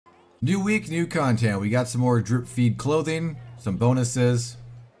New week, new content. We got some more drip feed clothing, some bonuses,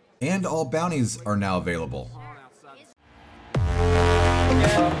 and all bounties are now available.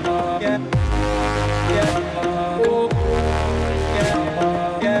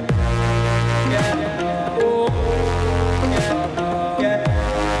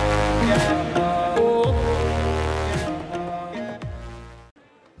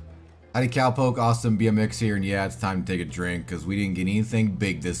 Howdy Cowpoke, AustinBMX here, and yeah, it's time to take a drink because we didn't get anything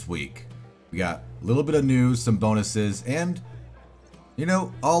big this week. We got a little bit of news, some bonuses, and, you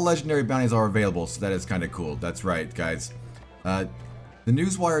know, all legendary bounties are available, so that is kind of cool. That's right, guys. The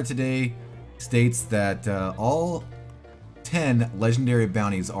NEWSWIRE today states that all 10 legendary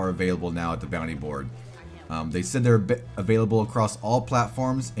bounties are available now at the bounty board. They said they're available across all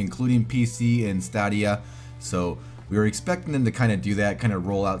platforms, including PC and Stadia, so we were expecting them to kind of do that, kind of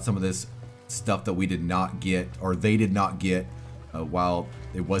roll out some of this stuff that we did not get, or they did not get, while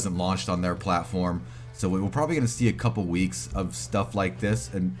it wasn't launched on their platform. So we're probably going to see a couple weeks of stuff like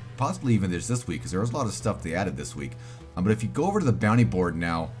this, and possibly even this week, because there was a lot of stuff they added this week. But if you go over to the bounty board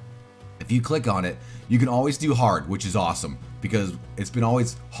now, if you click on it, you can always do hard, which is awesome, because it's been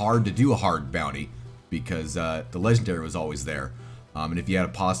always hard to do a hard bounty, because the legendary was always there. And if you had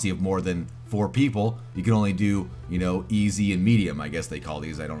a posse of more than 4 people, you can only do, you know, easy and medium, I guess they call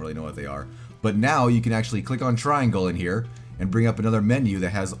these. I don't really know what they are. But now you can actually click on triangle in here and bring up another menu that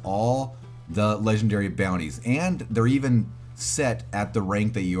has all the legendary bounties. And they're even set at the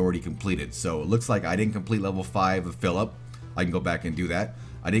rank that you already completed. So it looks like I didn't complete level 5 of Philip. I can go back and do that.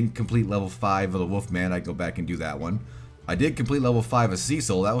 I didn't complete level 5 of the Wolfman. I can go back and do that one. I did complete level 5 of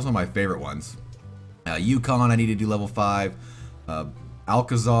Cecil. That was one of my favorite ones. Yukon, I need to do level 5.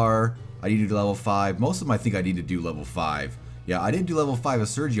 Alcazar, I need to do level 5. Most of them I think I need to do level 5. Yeah, I didn't do level 5 of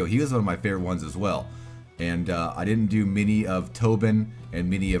Sergio. He was one of my favorite ones as well. And I didn't do many of Tobin and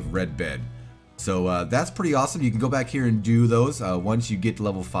many of Red Bed. So that's pretty awesome. You can go back here and do those. Once you get to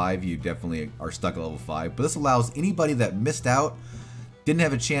level 5, you definitely are stuck at level 5. But this allows anybody that missed out, didn't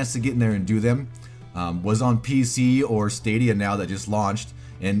have a chance to get in there and do them, was on PC or Stadia now that just launched,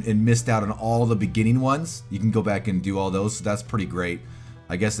 and missed out on all the beginning ones. You can go back and do all those, so that's pretty great.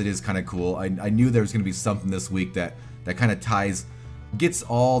 I guess it is kind of cool. I knew there was going to be something this week that kind of gets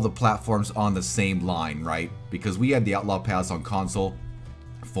all the platforms on the same line, right? Because we had the Outlaw Pass on console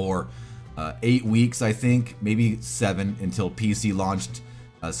for 8 weeks, I think, maybe 7 until PC launched.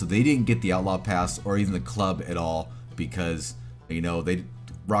 So they didn't get the Outlaw Pass or even the club at all because, you know,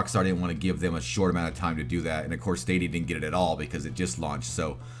 Rockstar didn't want to give them a short amount of time to do that, and of course Stadia didn't get it at all because it just launched.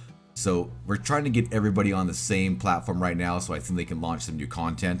 So we're trying to get everybody on the same platform right now, so I think they can launch some new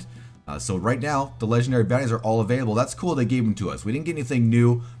content. So right now the legendary bounties are all available. That's cool they gave them to us. We didn't get anything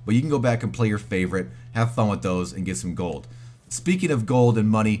new, but you can go back and play your favorite, have fun with those, and get some gold. Speaking of gold and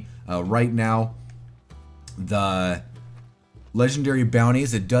money, right now the legendary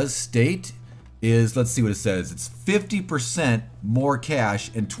bounties, it does state, is, let's see what it says, it's 50% more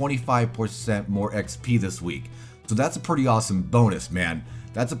cash and 25% more XP this week. So that's a pretty awesome bonus, man.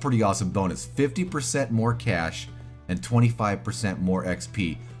 That's a pretty awesome bonus. 50% more cash and 25% more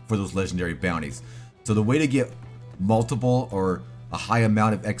XP for those legendary bounties. So the way to get multiple or a high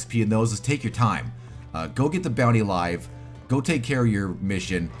amount of XP in those is take your time. Go get the bounty live, go take care of your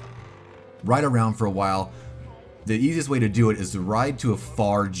mission, ride around for a while. The easiest way to do it is to ride to a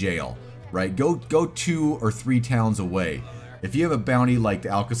far jail. Right, go 2 or 3 towns away. If you have a bounty like the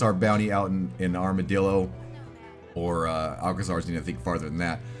Alcazar bounty out in Armadillo, or Alcazar's I think farther than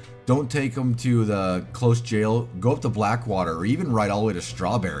that, don't take them to the close jail. Go up to Blackwater, or even ride all the way to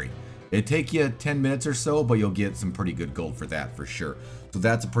Strawberry. It'd take you 10 minutes or so, but you'll get some pretty good gold for that for sure. So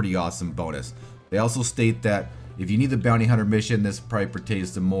that's a pretty awesome bonus. They also state that if you need the bounty hunter mission, this probably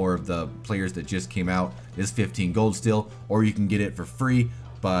pertains to more of the players that just came out, is 15 gold still, or you can get it for free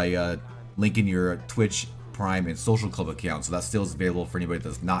by linking your Twitch, Prime, and Social Club account. So that still is available for anybody that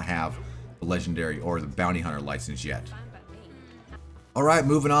does not have the legendary or the bounty hunter license yet. Alright,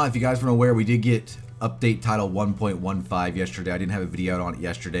 moving on. If you guys weren't aware, we did get update title 1.15 yesterday. I didn't have a video out on it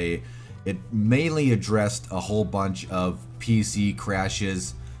yesterday. It mainly addressed a whole bunch of PC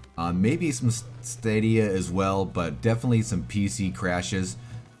crashes, maybe some Stadia as well, but definitely some PC crashes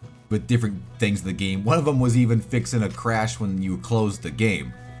with different things in the game. One of them was even fixing a crash when you closed the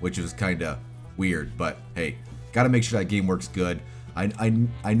game, which was kind of weird, but hey, gotta make sure that game works good.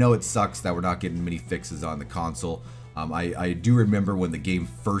 I know it sucks that we're not getting many fixes on the console. I do remember when the game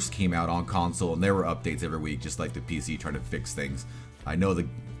first came out on console, and there were updates every week, just like the PC, trying to fix things. I know the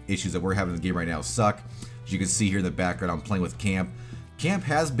issues that we're having in the game right now suck. As you can see here in the background, I'm playing with Camp. Camp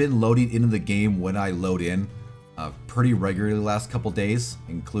has been loading into the game when I load in. pretty regularly the last couple days,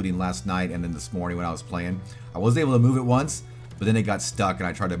 including last night and then this morning when I was playing. I was able to move it once, but then it got stuck and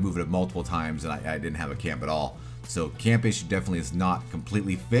I tried to move it multiple times and I didn't have a camp at all. So camp issue definitely is not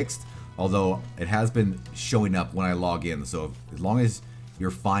completely fixed, although it has been showing up when I log in. So as long as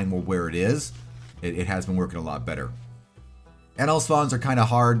you're fine with where it is, it has been working a lot better. NL spawns are kind of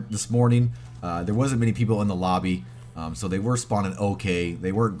hard this morning. There wasn't many people in the lobby. So they were spawning okay.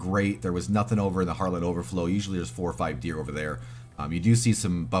 They weren't great. There was nothing over in the Heartland Overflow. Usually there's 4 or 5 deer over there. You do see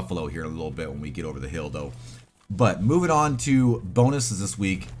some buffalo here in a little bit when we get over the hill though. But moving on to bonuses this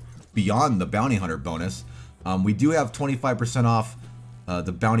week, beyond the Bounty Hunter bonus, we do have 25% off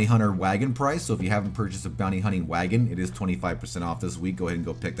the Bounty Hunter wagon price. So if you haven't purchased a bounty hunting wagon, it is 25% off this week. Go ahead and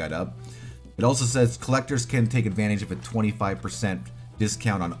go pick that up. It also says collectors can take advantage of a 25%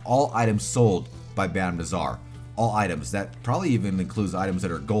 discount on all items sold by Madame Nazar. All items. That probably even includes items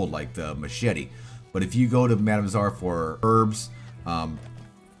that are gold, like the machete. But if you go to Madame Nazar for herbs,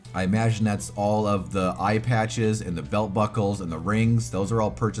 I imagine that's all of the eye patches and the belt buckles and the rings. Those are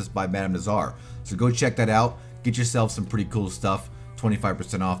all purchased by Madame Nazar. So go check that out. Get yourself some pretty cool stuff.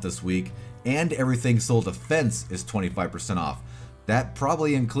 25% off this week. And everything sold to Fence is 25% off. That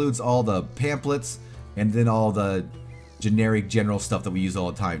probably includes all the pamphlets and then all the generic general stuff that we use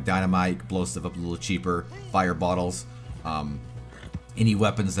all the time. Dynamite, blow stuff up a little cheaper, fire bottles, any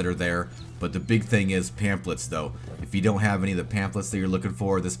weapons that are there. But the big thing is pamphlets though. If you don't have any of the pamphlets that you're looking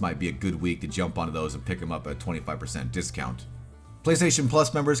for, this might be a good week to jump onto those and pick them up at a 25% discount. PlayStation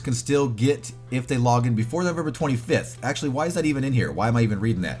Plus members can still get, if they log in before November 25th. Actually, why is that even in here? Why am I even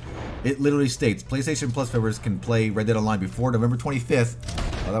reading that? It literally states PlayStation Plus members can play Red Dead Online before November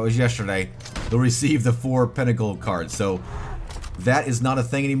 25th. Well, that was yesterday. They'll receive the 4 Pinnacle cards. So that is not a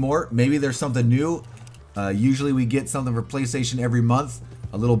thing anymore. Maybe there's something new. Usually we get something for PlayStation every month,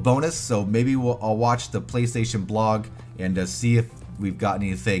 a little bonus. So maybe I'll watch the PlayStation blog and see if we've got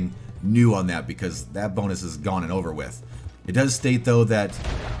anything new on that, because that bonus is gone and over with. It does state though that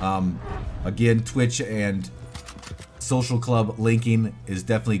again, Twitch and Social Club linking is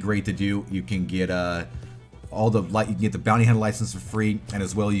definitely great to do. You can get you can get the Bounty Hunter license for free, and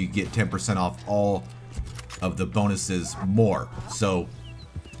as well you get 10% off all of the bonuses more. So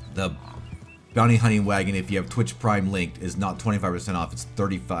the Bounty Hunting wagon, if you have Twitch Prime linked, is not 25% off, it's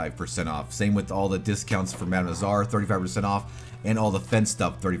 35% off. Same with all the discounts for Madame Nazar, 35% off, and all the Fence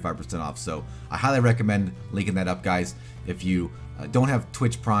stuff, 35% off. So I highly recommend linking that up, guys. If you don't have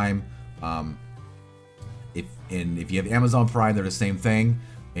Twitch Prime, if you have Amazon Prime, they're the same thing.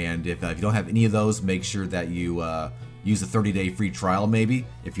 And if you don't have any of those, make sure that you use a 30-day free trial maybe,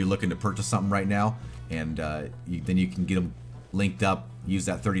 if you're looking to purchase something right now. And then you can get them linked up, use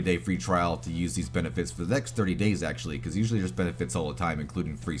that 30-day free trial to use these benefits for the next 30 days actually, because usually there's benefits all the time,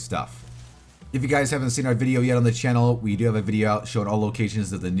 including free stuff. If you guys haven't seen our video yet on the channel, we do have a video out showing all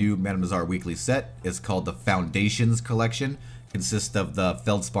locations of the new Madame Nazar weekly set. It's called the Foundations Collection. It consists of the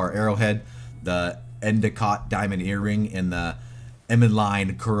Feldspar Arrowhead, the Endicott Diamond Earring, and the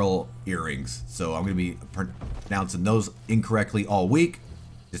Emmeline Curl Earrings. So I'm going to be pronouncing those incorrectly all week.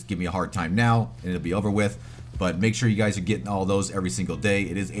 Just give me a hard time now and it'll be over with. But make sure you guys are getting all those every single day.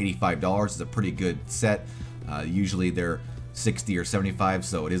 It is $85. It's a pretty good set. Usually they're $60 or $75,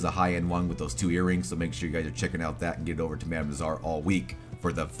 so it is a high-end one with those 2 earrings. So make sure you guys are checking out that and get it over to Madame Nazar all week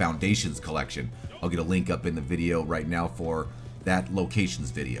for the Foundations collection. I'll get a link up in the video right now for that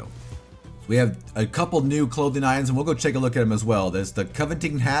locations video. We have a couple new clothing items, and we'll go take a look at them as well. There's the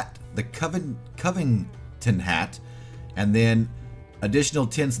Covington hat, and then additional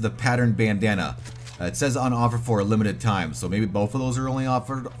tints of the patterned bandana. It says on offer for a limited time, so maybe both of those are only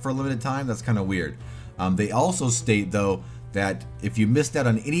offered for a limited time. That's kind of weird. They also state though that if you missed out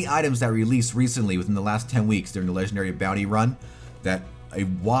on any items that released recently within the last 10 weeks during the Legendary Bounty run, that a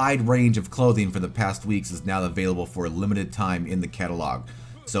wide range of clothing for the past weeks is now available for a limited time in the catalog.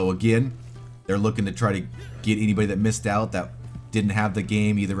 So again, they're looking to try to get anybody that missed out, that didn't have the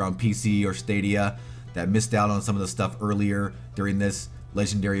game either on PC or Stadia, that missed out on some of the stuff earlier during this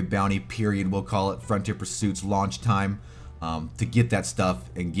Legendary Bounty period, we'll call it, Frontier Pursuits launch time, to get that stuff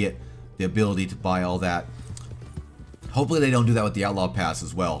and get the ability to buy all that. Hopefully they don't do that with the Outlaw Pass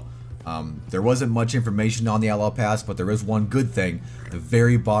as well. There wasn't much information on the Outlaw Pass, but there is one good thing. The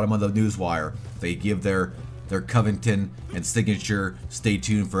very bottom of the newswire, they give their Covington and signature "Stay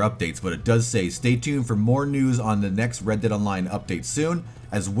tuned for updates," but it does say "Stay tuned for more news on the next Red Dead Online update soon,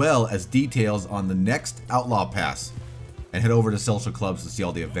 as well as details on the next Outlaw Pass." And head over to social clubs to see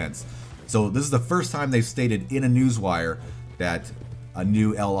all the events. So this is the first time they've stated in a newswire that a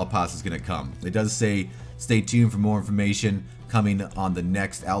new Outlaw Pass is going to come. It does say "Stay tuned for more information coming on the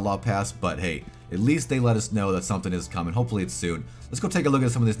next Outlaw Pass," but hey, at least they let us know that something is coming. Hopefully it's soon. Let's go take a look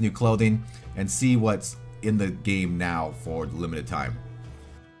at some of this new clothing and see what's in the game now for the limited time.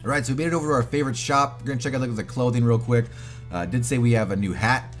 Alright, so we made it over to our favorite shop. We're going to check out the clothing real quick. Did say we have a new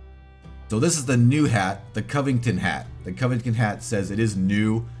hat. So this is the new hat, the Covington hat. The Covington hat says it is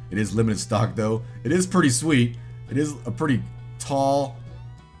new. It is limited stock though. It is pretty sweet. It is a pretty tall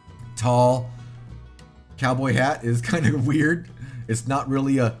cowboy hat. It is kind of weird. It's not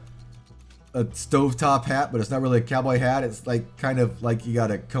really a stovetop hat, but it's not really a cowboy hat. It's like kind of like you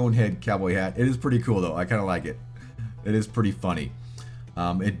got a cone head cowboy hat. It is pretty cool though. I kind of like it. It is pretty funny.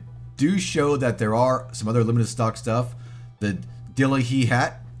 It do show that there are some other limited stock stuff. The Dillahi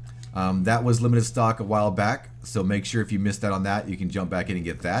hat, that was limited stock a while back, so make sure if you missed out on that, you can jump back in and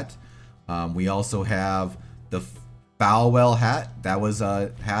get that. We also have the Falwell hat. That was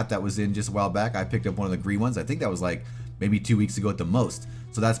a hat that was in just a while back. I picked up one of the green ones. I think that was like maybe 2 weeks ago at the most.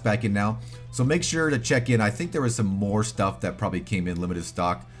 So that's back in now. So make sure to check in. I think there was some more stuff that probably came in limited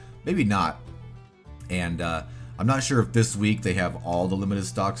stock. Maybe not. And I'm not sure if this week they have all the limited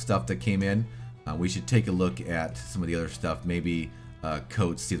stock stuff that came in. We should take a look at some of the other stuff. Maybe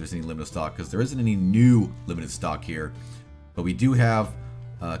coats, see if there's any limited stock, because there isn't any new limited stock here. But we do have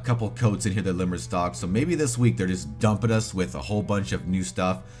a couple coats in here that are limited stock. So maybe this week they're just dumping us with a whole bunch of new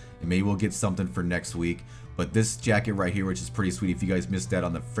stuff. And maybe we'll get something for next week. But this jacket right here, which is pretty sweet. If you guys missed that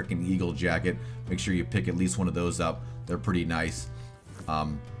on the freaking Eagle jacket, make sure you pick at least one of those up. They're pretty nice.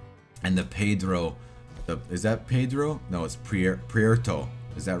 And the Pedro, is that Pedro? No, it's Prieto.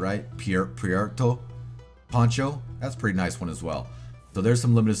 Is that right? Prieto poncho? That's a pretty nice one as well. So there's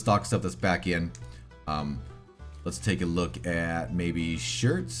some limited stock stuff that's back in. Let's take a look at maybe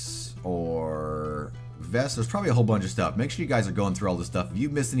shirts or vests. There's probably a whole bunch of stuff. Make sure you guys are going through all this stuff. If you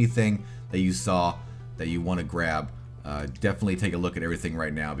missed anything that you saw that you want to grab, definitely take a look at everything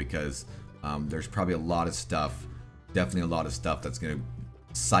right now, because there's probably a lot of stuff, definitely a lot of stuff that's going to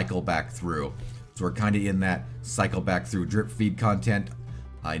cycle back through. So we're kind of in that cycle back through drip feed content.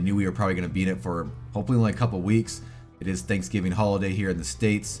 I knew we were probably going to be in it for hopefully only a couple weeks. It is Thanksgiving holiday here in the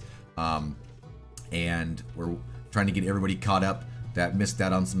States, and we're trying to get everybody caught up that missed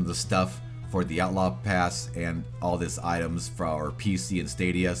out on some of the stuff for the Outlaw Pass and all this items for our PC and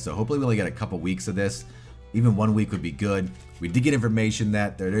Stadia. So hopefully we only get a couple weeks of this. Even 1 week would be good. We did get information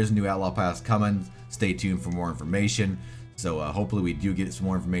that there is a new Outlaw Pass coming. Stay tuned for more information. So hopefully we do get some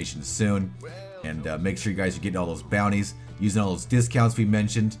more information soon. And make sure you guys are getting all those bounties, using all those discounts we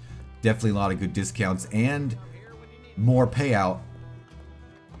mentioned. Definitely a lot of good discounts and more payout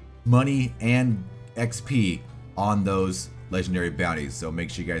money and XP on those legendary bounties. So make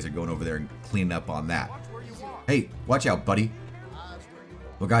sure you guys are going over there and cleaning up on that. Hey, watch out, buddy.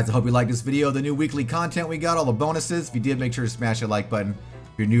 Well, guys, I hope you liked this video, the new weekly content we got, all the bonuses. If you did, make sure to smash that like button.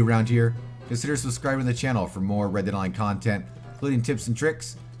 If you're new around here, consider subscribing to the channel for more Red Dead Online content, including tips and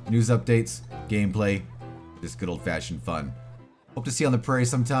tricks, news updates, gameplay, just good old-fashioned fun. Hope to see you on the prairie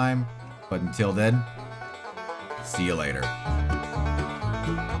sometime, but until then, see you later.